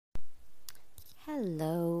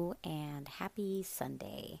Hello and happy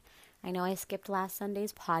Sunday. I know I skipped last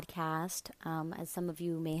Sunday's podcast. As some of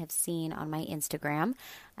you may have seen on my Instagram,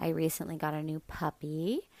 I recently got a new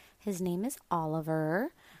puppy. His name is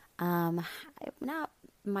Oliver. Not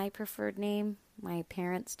my preferred name. My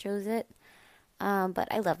parents chose it, but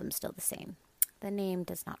I love him still the same. The name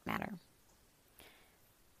does not matter.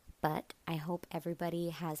 But I hope everybody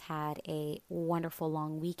has had a wonderful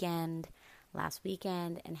long weekend last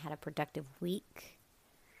weekend and had a productive week.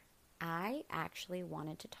 I actually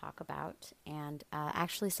wanted to talk about, and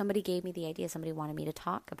actually somebody gave me the idea, somebody wanted me to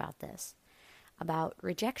talk about this, about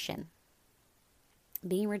rejection.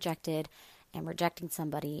 Being rejected and rejecting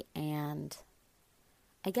somebody, and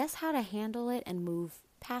I guess how to handle it and move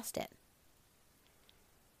past it.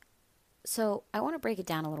 So I want to break it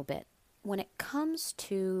down a little bit. When it comes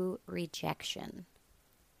to rejection,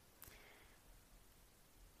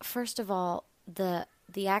 first of all, the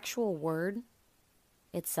actual word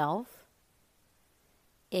itself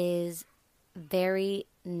is very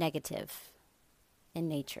negative in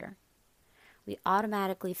nature. We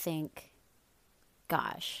automatically think,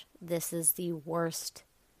 gosh, this is the worst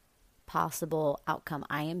possible outcome.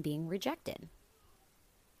 I am being rejected,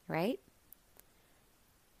 right?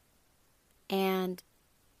 And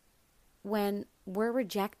when we're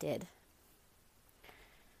rejected,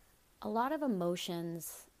 a lot of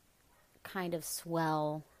emotions kind of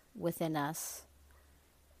swell within us.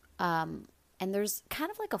 And there's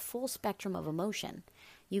kind of like a full spectrum of emotion.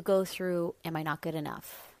 You go through, am I not good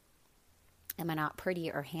enough? Am I not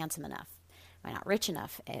pretty or handsome enough? Am I not rich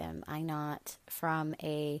enough? Am I not from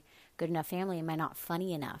a good enough family? Am I not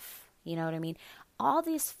funny enough? You know what I mean? All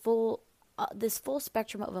these this full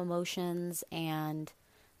spectrum of emotions and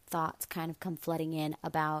thoughts kind of come flooding in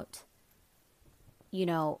about,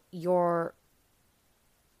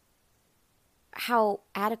 how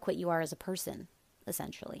adequate you are as a person,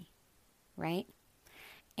 essentially, right?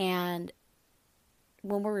 And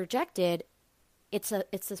when we're rejected, it's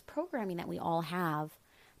this programming that we all have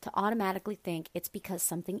to automatically think it's because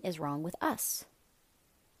something is wrong with us.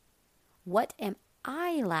 What am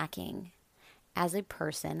I lacking as a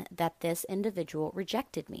person that this individual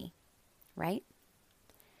rejected me, right?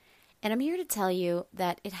 And I'm here to tell you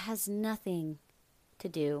that it has nothing to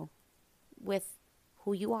do with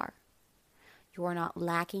who you are. You are not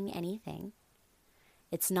lacking anything.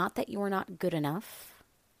 It's not that you are not good enough.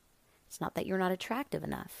 It's not that you're not attractive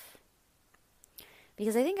enough.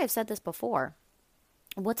 Because I think I've said this before.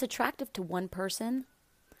 What's attractive to one person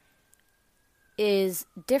is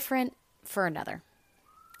different for another.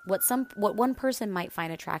 What one person might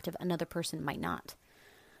find attractive, another person might not.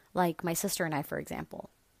 Like my sister and I, for example.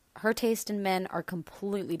 Her taste in men are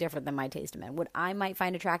completely different than my taste in men. What I might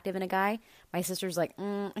find attractive in a guy, my sister's like,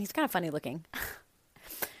 he's kind of funny looking.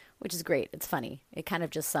 Which is great. It's funny. It kind of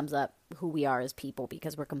just sums up who we are as people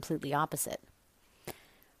because we're completely opposite.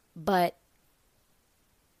 But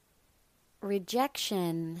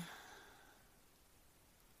rejection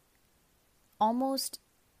almost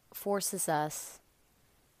forces us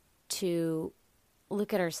to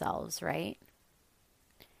look at ourselves, right?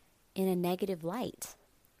 In a negative light.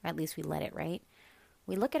 Or at least we let it, right?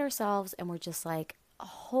 We look at ourselves and we're just like,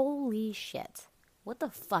 holy shit, what the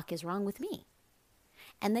fuck is wrong with me?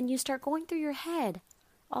 And then you start going through your head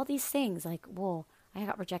all these things like, well, I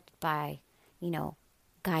got rejected by,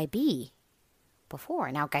 guy B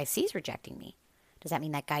before. Now guy C is rejecting me. Does that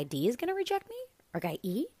mean that guy D is going to reject me? Or guy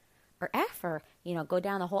E? Or F? Or, go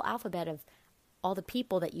down the whole alphabet of all the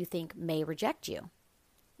people that you think may reject you,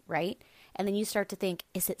 right? And then you start to think,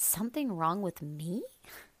 is it something wrong with me?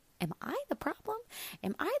 Am I the problem?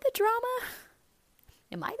 Am I the drama?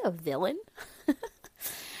 Am I the villain?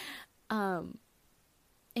 And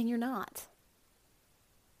you're not.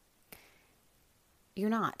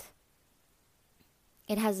 You're not.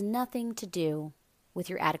 It has nothing to do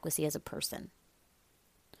with your adequacy as a person.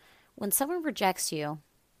 When someone rejects you,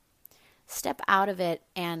 step out of it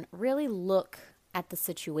and really look at the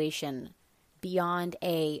situation beyond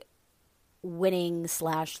a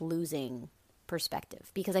winning/losing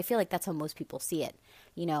perspective, because I feel like that's how most people see it.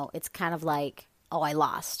 It's kind of like, oh, I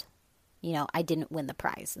lost. I didn't win the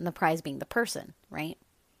prize, and the prize being the person, right?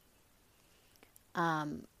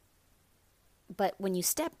 But when you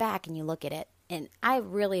step back and you look at it, and I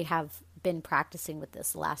really have been practicing with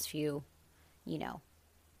this last few,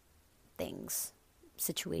 things,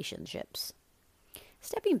 situationships.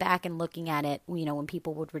 Stepping back and looking at it, when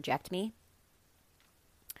people would reject me,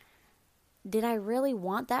 did I really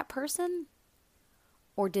want that person?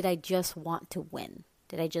 Or did I just want to win?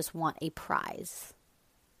 Did I just want a prize?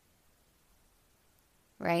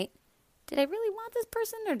 Right? did I really want this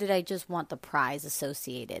person, or did I just want the prize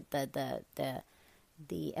associated, the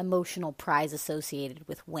emotional prize associated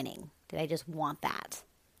with winning? Did I just want that?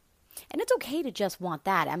 And it's okay to just want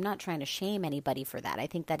that. I'm not trying to shame anybody for that. I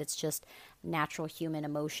think that it's just natural human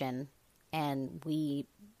emotion, and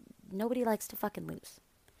nobody likes to fucking lose.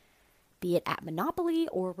 Be it at Monopoly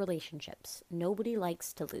or relationships. Nobody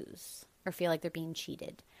likes to lose or feel like they're being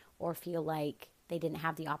cheated or feel like they didn't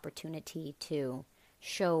have the opportunity to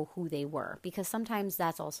show who they were. Because sometimes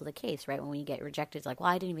that's also the case, right? When you get rejected, it's like, well,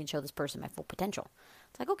 I didn't even show this person my full potential.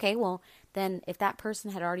 It's like, okay, well, then if that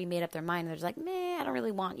person had already made up their mind, they're just like, meh, I don't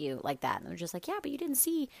really want you like that. And they're just like, yeah, but you didn't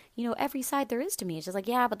see, every side there is to me. It's just like,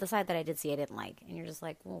 yeah, but the side that I did see, I didn't like. And you're just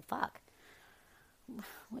like, well, fuck.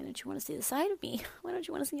 Why don't you want to see the side of me? Why don't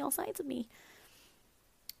you want to see all sides of me?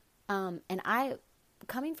 And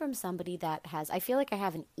coming from somebody that I feel like I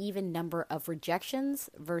have an even number of rejections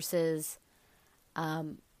versus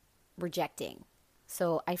rejecting.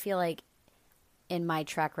 So I feel like in my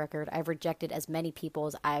track record, I've rejected as many people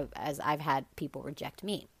as I've had people reject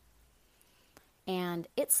me. And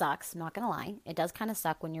it sucks, I'm not going to lie. It does kind of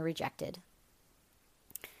suck when you're rejected.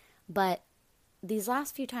 But these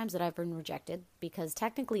last few times that I've been rejected, because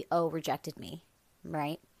technically O rejected me,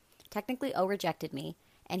 right? Technically O rejected me,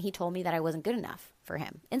 and he told me that I wasn't good enough for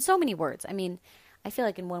him. In so many words. I mean, I feel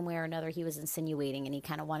like in one way or another he was insinuating, and he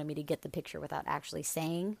kind of wanted me to get the picture without actually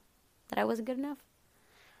saying that I wasn't good enough.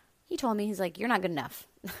 He told me, he's like, you're not good enough,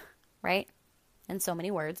 right? In so many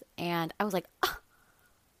words. And I was like, oh,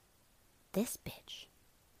 this bitch.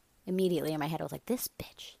 Immediately in my head, I was like, this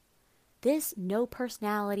bitch. This no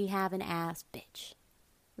personality having ass bitch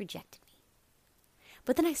rejected me.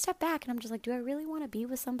 But then I step back and I'm just like, do I really want to be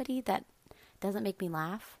with somebody that doesn't make me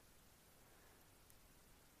laugh?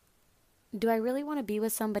 Do I really want to be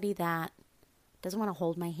with somebody that doesn't want to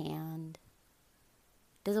hold my hand?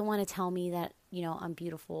 Doesn't want to tell me that, I'm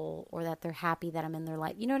beautiful, or that they're happy that I'm in their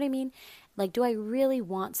life? You know what I mean? Like, do I really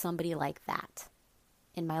want somebody like that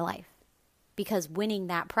in my life? Because winning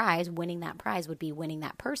that prize would be winning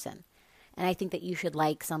that person. And I think that you should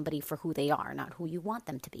like somebody for who they are, not who you want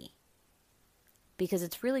them to be. Because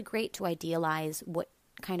it's really great to idealize what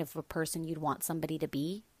kind of a person you'd want somebody to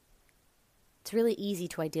be. It's really easy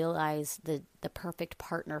to idealize the perfect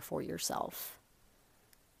partner for yourself.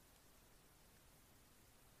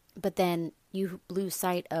 But then you lose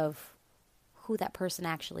sight of who that person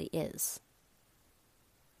actually is.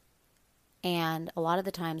 And a lot of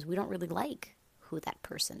the times we don't really like who that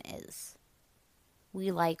person is.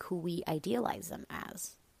 We like who we idealize them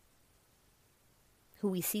as. Who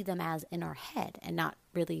we see them as in our head, and not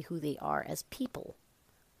really who they are as people.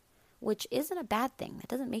 Which isn't a bad thing. That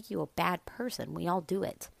doesn't make you a bad person. We all do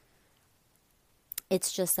it.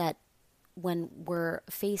 It's just that when we're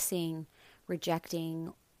facing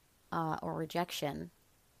rejecting or rejection,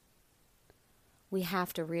 we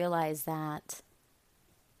have to realize that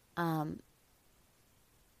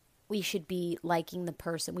we should be liking the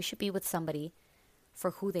person. We should be with somebody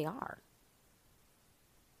for who they are.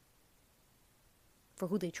 For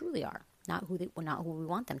who they truly are. Not who we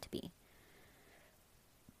want them to be.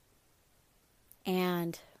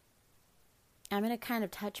 And I'm going to kind of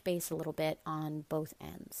touch base a little bit on both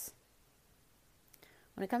ends.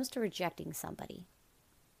 When it comes to rejecting somebody,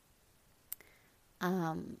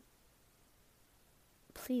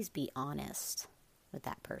 please be honest with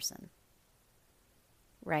that person,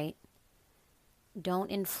 right?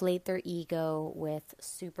 Don't inflate their ego with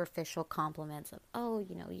superficial compliments of, oh,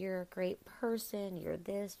 you're a great person, you're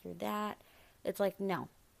this, you're that. It's like, no.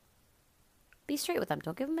 Be straight with them.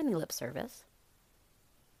 Don't give them any lip service.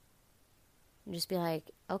 And just be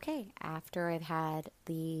like, okay, after I've had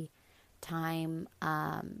the time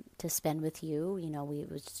to spend with you,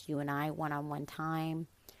 it was you and I one-on-one time.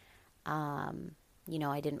 I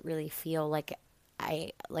didn't really feel like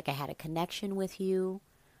I had a connection with you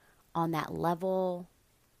on that level.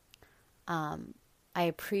 I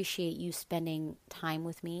appreciate you spending time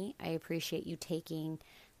with me. I appreciate you taking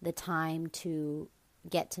the time to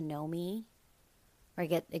get to know me, or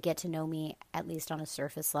get to know me at least on a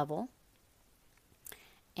surface level.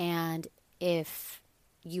 And if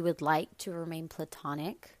you would like to remain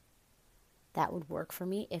platonic, that would work for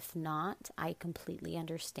me. If not, I completely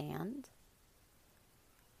understand.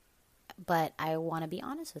 But I want to be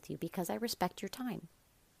honest with you because I respect your time.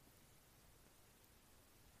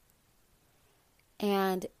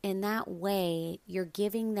 And in that way, you're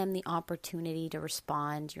giving them the opportunity to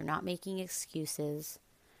respond. You're not making excuses.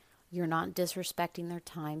 You're not disrespecting their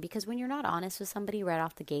time. Because when you're not honest with somebody right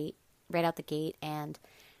out the gate, and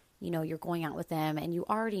you're going out with them, and you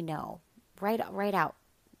already know,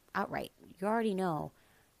 outright, you already know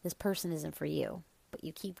this person isn't for you, but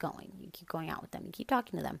you keep going. You keep going out with them. You keep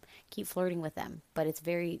talking to them. Keep flirting with them. But it's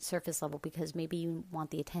very surface level because maybe you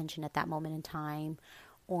want the attention at that moment in time,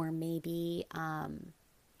 or maybe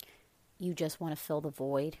you just want to fill the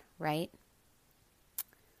void, right?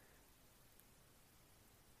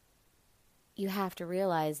 You have to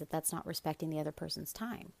realize that that's not respecting the other person's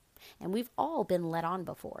time. And we've all been let on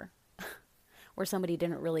before where somebody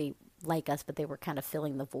didn't really like us, but they were kind of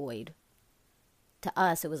filling the void. To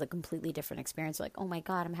us, it was a completely different experience. Like, oh my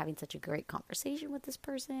God, I'm having such a great conversation with this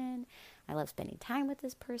person. I love spending time with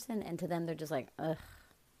this person. And to them, they're just like, ugh,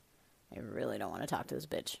 I really don't want to talk to this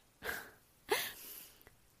bitch.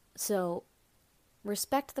 So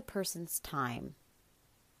respect the person's time.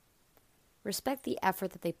 Respect the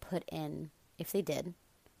effort that they put in, if they did,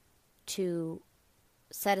 to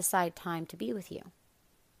set aside time to be with you,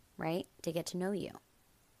 right? To get to know you.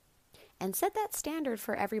 And set that standard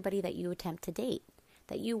for everybody that you attempt to date,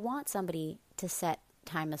 that you want somebody to set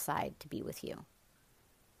time aside to be with you.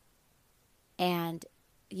 And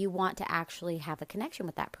you want to actually have a connection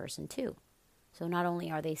with that person too. So not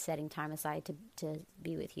only are they setting time aside to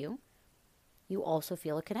be with you, you also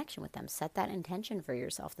feel a connection with them. Set that intention for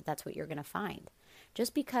yourself that that's what you're going to find.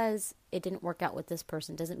 Just because it didn't work out with this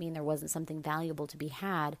person doesn't mean there wasn't something valuable to be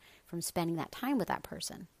had from spending that time with that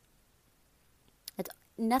person.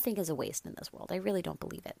 Nothing is a waste in this world. I really don't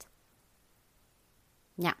believe it.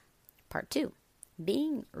 Now, part 2,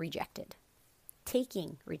 being rejected,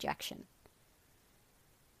 taking rejection.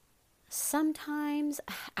 Sometimes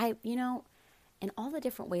in all the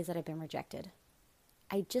different ways that I've been rejected,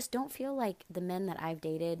 I just don't feel like the men that I've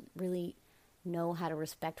dated really know how to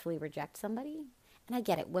respectfully reject somebody. And I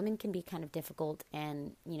get it. Women can be kind of difficult.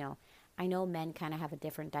 And, I know men kind of have a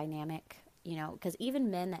different dynamic, because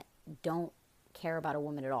even men that don't care about a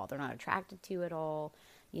woman at all, they're not attracted to you at all,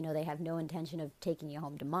 they have no intention of taking you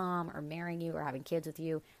home to mom or marrying you or having kids with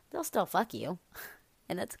you, they'll still fuck you.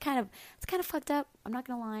 And it's kind of fucked up. I'm not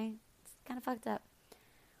going to lie. It's kind of fucked up.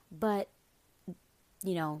 But,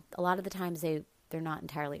 a lot of the times they're not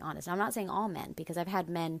entirely honest. And I'm not saying all men, because I've had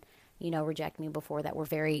men, reject me before that were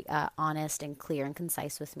very honest and clear and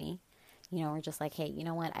concise with me. We're just like, hey, you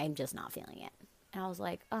know what? I'm just not feeling it. And I was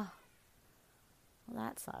like, oh, well,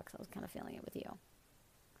 that sucks. I was kind of feeling it with you.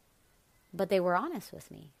 But they were honest with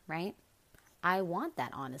me, right? I want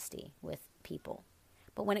that honesty with people.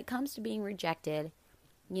 But when it comes to being rejected,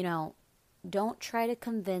 don't try to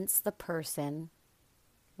convince the person,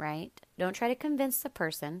 right? Don't try to convince the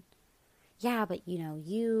person, yeah, but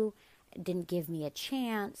you didn't give me a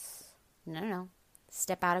chance. No.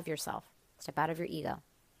 Step out of yourself. Step out of your ego,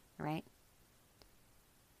 right?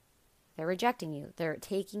 They're rejecting you. They're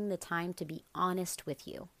taking the time to be honest with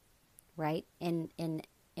you, right? In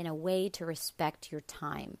a way to respect your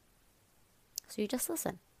time. So you just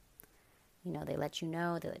listen. They let you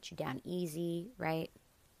know, they let you down easy, right?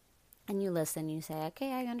 And you listen, you say,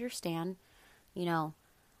 okay, I understand.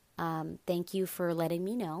 Thank you for letting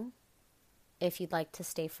me know. If you'd like to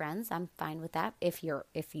stay friends, I'm fine with that. If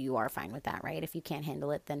you are fine with that, right? If you can't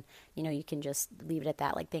handle it, then, you can just leave it at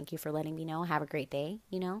that. Like, thank you for letting me know. Have a great day,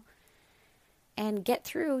 and get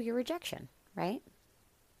through your rejection, right?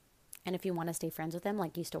 And if you want to stay friends with them,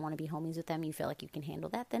 like you still want to be homies with them, you feel like you can handle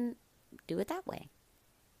that, then do it that way.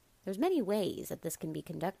 There's many ways that this can be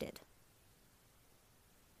conducted.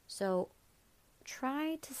 So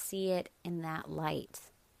try to see it in that light,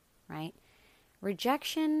 right?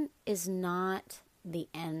 Rejection is not the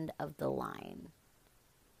end of the line.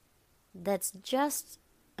 That's just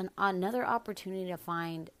another opportunity to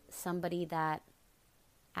find somebody that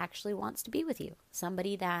actually wants to be with you.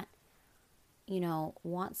 Somebody that,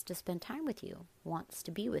 wants to spend time with you, wants to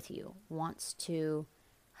be with you, wants to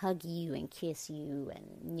hug you and kiss you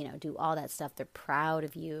and, do all that stuff. They're proud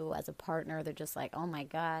of you as a partner. They're just like, oh my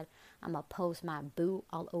God, I'm going to post my boot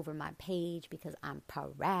all over my page because I'm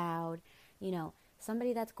proud.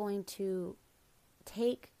 Somebody that's going to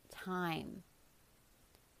take time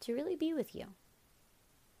to really be with you.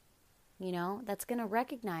 That's going to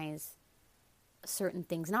recognize certain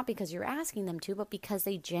things, not because you're asking them to, but because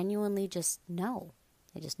they genuinely just know.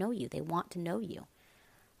 They just know you. They want to know you.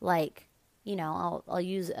 Like, I'll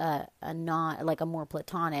use a more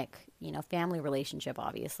platonic, family relationship,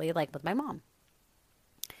 obviously, like with my mom.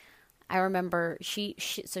 I remember she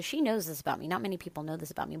knows this about me. Not many people know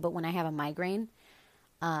this about me, but when I have a migraine,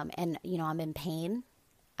 and I'm in pain,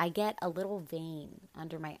 I get a little vein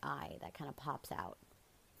under my eye that kind of pops out.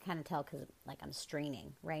 Kind of tell because I'm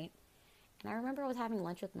straining, right? And I remember I was having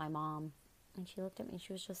lunch with my mom, and she looked at me and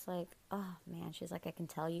she was just like, oh man, she's like, I can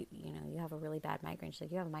tell you, you have a really bad migraine. She's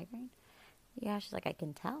like, you have a migraine? Yeah, she's like, I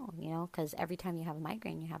can tell, because every time you have a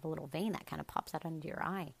migraine, you have a little vein that kind of pops out under your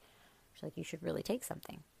eye. She's like, you should really take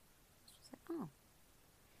something. She's like, oh.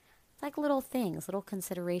 It's like little things, little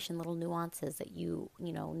consideration, little nuances that you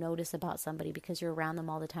notice about somebody because you're around them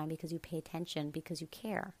all the time, because you pay attention, because you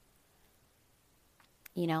care.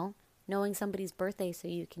 Knowing somebody's birthday so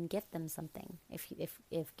you can gift them something.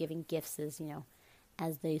 If giving gifts is,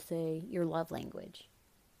 as they say, your love language,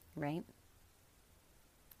 right?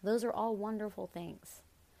 Those are all wonderful things.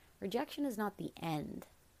 Rejection is not the end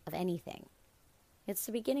of anything. It's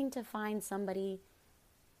the beginning to find somebody,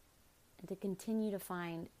 to continue to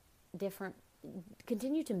find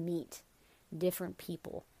continue to meet different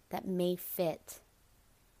people that may fit,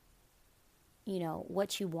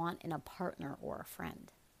 what you want in a partner or a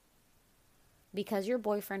friend. Because your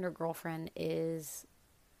boyfriend or girlfriend is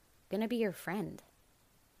going to be your friend.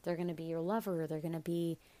 They're going to be your lover. They're going to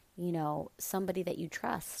be, somebody that you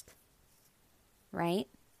trust, right?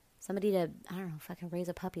 Somebody to, I don't know, fucking raise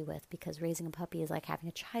a puppy with, because raising a puppy is like having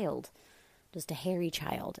a child, just a hairy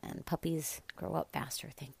child, and puppies grow up faster,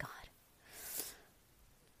 thank God.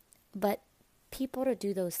 But people to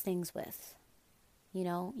do those things with,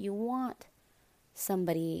 you want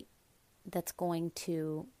somebody that's going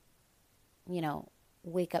to,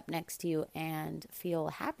 wake up next to you and feel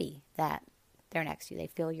happy that they're next to you. They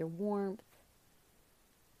feel your warmth.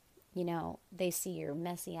 They see your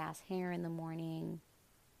messy ass hair in the morning.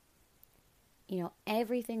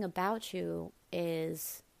 Everything about you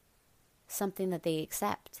is something that they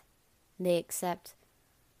accept. They accept,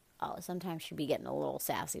 oh, sometimes she'd be getting a little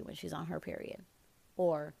sassy when she's on her period.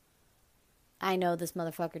 Or, I know this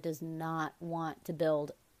motherfucker does not want to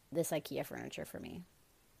build this IKEA furniture for me.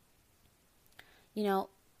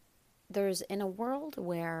 There's, in a world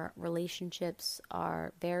where relationships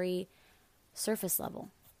are very surface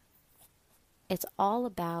level, it's all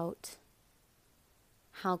about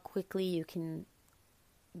how quickly you can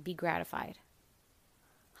be gratified,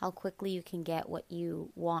 how quickly you can get what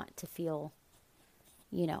you want to feel,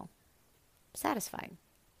 satisfied.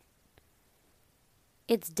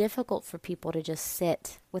 It's difficult for people to just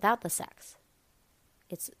sit without the sex.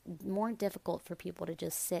 It's more difficult for people to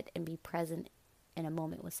just sit and be present in a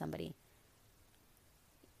moment with somebody.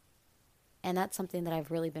 And that's something that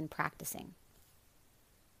I've really been practicing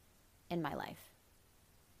in my life.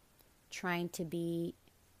 Trying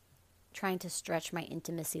to stretch my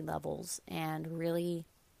intimacy levels and really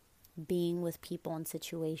being with people in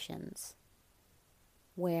situations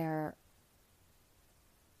where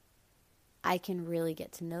I can really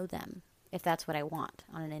get to know them, if that's what I want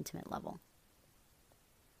on an intimate level.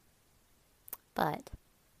 But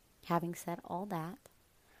having said all that,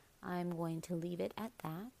 I'm going to leave it at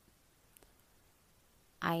that.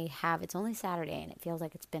 It's only Saturday and it feels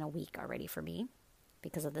like it's been a week already for me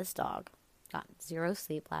because of this dog. Got 0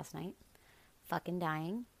 sleep last night. Fucking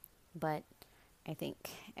dying. But I think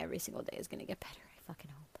every single day is going to get better. I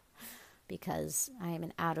fucking hope. Because I am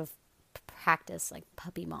an out of practice like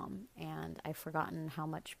puppy mom and I've forgotten how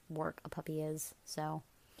much work a puppy is. So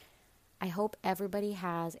I hope everybody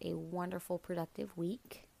has a wonderful, productive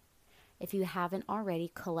week. If you haven't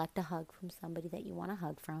already, collect a hug from somebody that you want a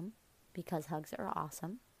hug from, because hugs are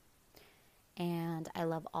awesome. And I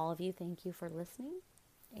love all of you. Thank you for listening.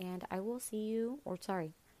 And I will see you,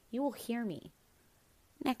 you will hear me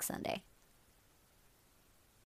next Sunday.